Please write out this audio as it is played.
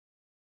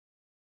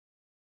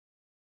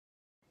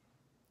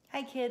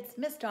Hi kids,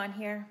 Miss Dawn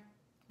here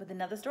with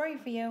another story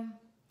for you.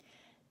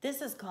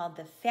 This is called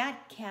The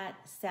Fat Cat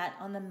Sat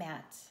on the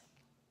Mat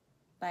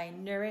by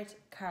Nurit,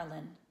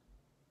 Karlin.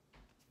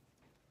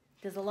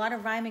 There's a lot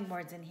of rhyming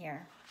words in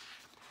here.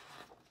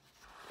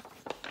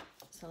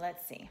 So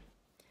let's see.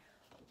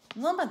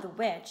 Wilma the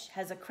witch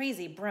has a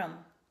crazy broom.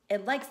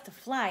 It likes to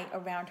fly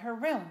around her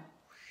room.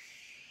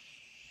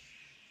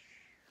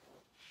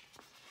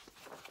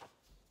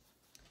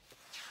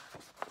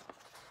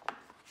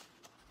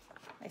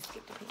 I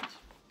skipped a page.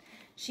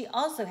 She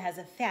also has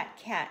a fat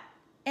cat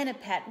and a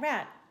pet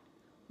rat.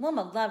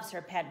 Wilma loves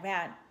her pet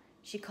rat.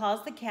 She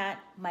calls the cat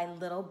my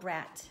little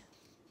brat.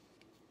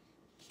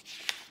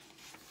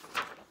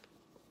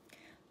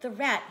 The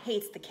rat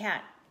hates the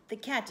cat. The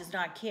cat does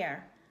not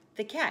care.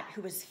 The cat,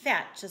 who is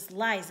fat, just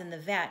lies in the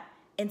vat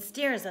and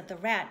stares at the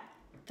rat.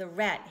 The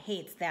rat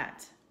hates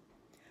that.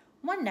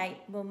 One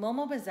night, when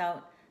Wilma was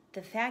out,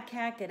 the fat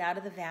cat got out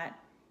of the vat.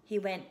 He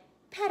went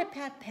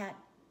pat-a-pat-pat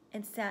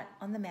and sat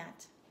on the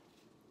mat.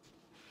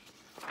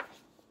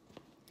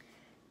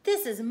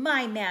 "This is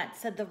my mat,"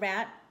 said the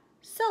rat.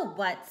 "So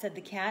what?" said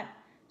the cat.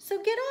 "So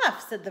get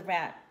off," said the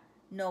rat.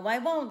 "No, I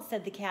won't,"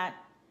 said the cat.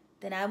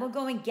 "Then I will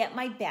go and get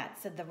my bat,"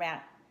 said the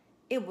rat.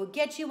 "It will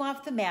get you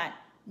off the mat."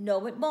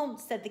 "No, it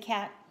won't," said the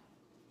cat.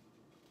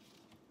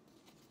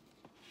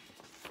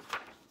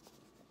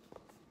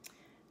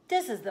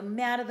 "This is the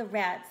mat of the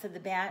rat," said the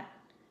bat.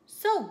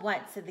 "So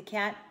what?" said the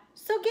cat.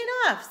 "So get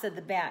off," said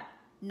the bat.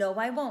 "No,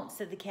 I won't,"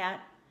 said the cat.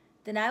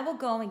 "Then I will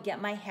go and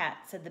get my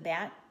hat," said the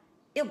bat.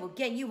 "It will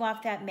get you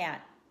off that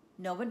mat."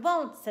 "No, it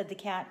won't," said the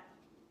cat.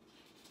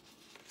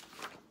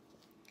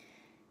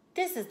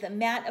 "This is the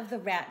mat of the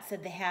rat,"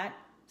 said the hat.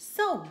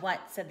 "So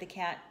what?" said the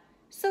cat.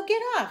 "So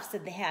get off,"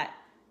 said the hat.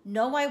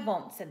 "No, I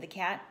won't," said the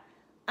cat.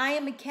 "I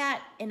am a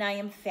cat and I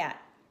am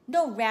fat.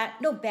 No rat,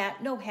 no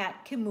bat, no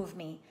hat can move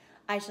me.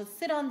 I shall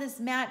sit on this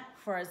mat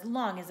for as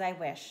long as I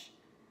wish."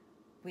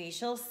 "We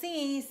shall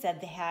see,"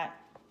 said the hat.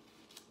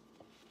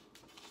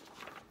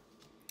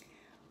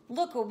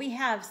 "Look what we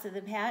have," said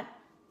the hat.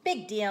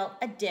 "Big deal,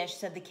 a dish,"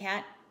 said the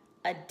cat.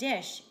 "A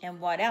dish,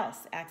 and what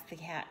else?" asked the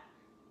cat.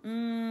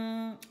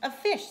 A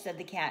fish," said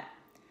the cat.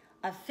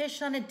 "A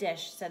fish on a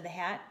dish," said the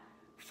hat.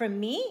 "For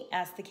me?"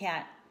 asked the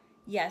cat.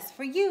 "Yes,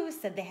 for you,"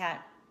 said the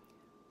hat.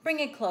 "Bring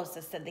it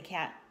closer," said the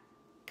cat.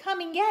 "Come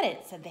and get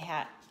it," said the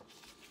hat.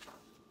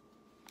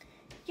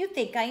 "You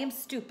think I am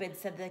stupid,"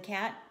 said the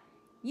cat.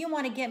 "You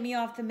want to get me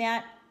off the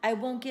mat. I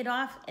won't get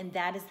off, and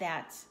that is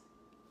that."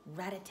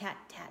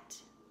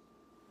 Rat-a-tat-tat.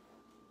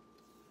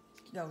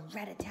 Go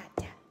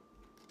rat-a-tat-tat.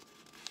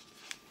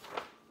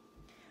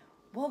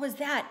 "What was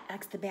that?"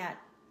 asked the bat.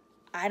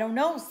 "I don't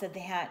know," said the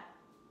hat.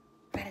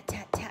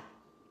 Rat-a-tat-tat.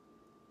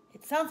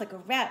 "It sounds like a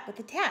rat with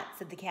a tat,"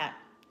 said the cat.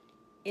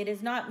 "It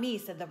is not me,"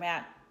 said the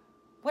rat.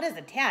 "What is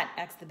a tat?"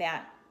 asked the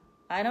bat.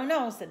 "I don't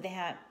know," said the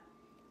hat.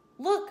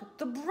 "Look,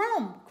 the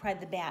broom!"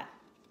 cried the bat.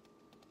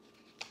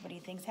 What do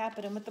you think's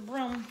happening with the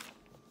broom?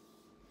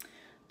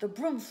 The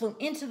broom flew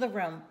into the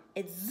room.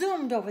 It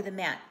zoomed over the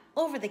mat,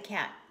 over the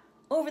cat,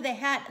 over the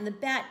hat and the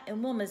bat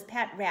and Wilma's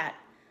pet rat.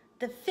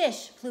 The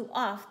fish flew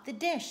off the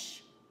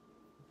dish.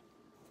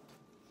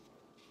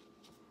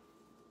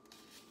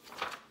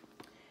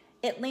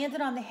 It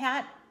landed on the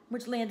hat,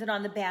 which landed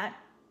on the bat,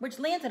 which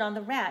landed on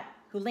the rat,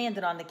 who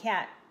landed on the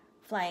cat,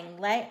 flying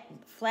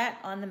flat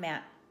on the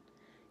mat.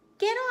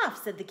 "Get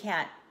off," said the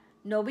cat.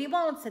 "No, we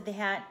won't," said the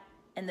hat.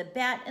 And the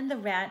bat and the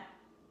rat,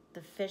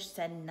 the fish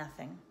said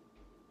nothing.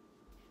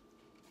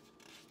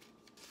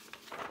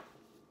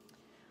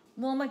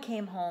 Wilma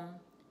came home.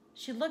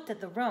 She looked at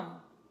the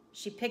room.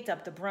 She picked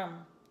up the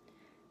broom.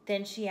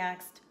 Then she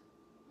asked,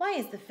 "Why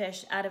is the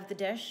fish out of the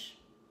dish?"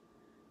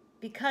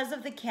 "Because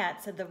of the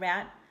cat," said the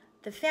rat.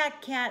 "The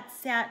fat cat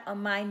sat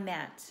on my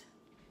mat."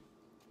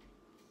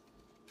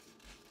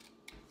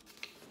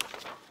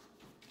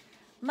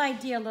 "My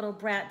dear little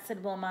brat,"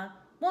 said Wilma,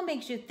 "what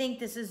makes you think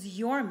this is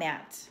your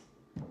mat?"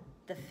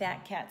 The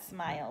fat cat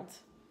smiled.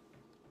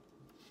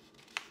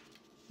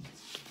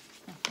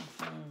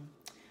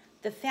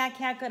 The fat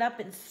cat got up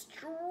and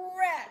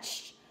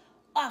stretched.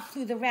 Off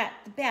flew the rat,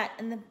 the bat,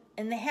 and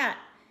the hat.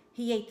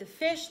 He ate the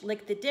fish,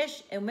 licked the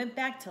dish, and went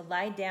back to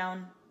lie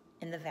down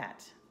in the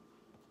vat.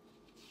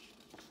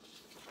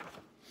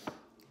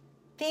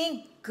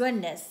 "Thank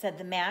goodness," said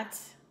the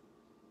mat.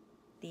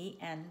 The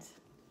end.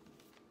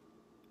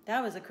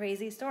 That was a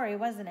crazy story,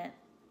 wasn't it?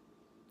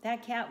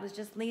 That cat was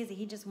just lazy.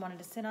 He just wanted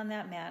to sit on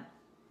that mat.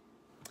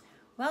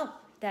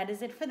 Well, that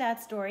is it for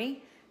that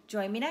story.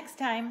 Join me next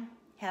time.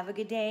 Have a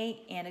good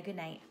day and a good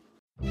night.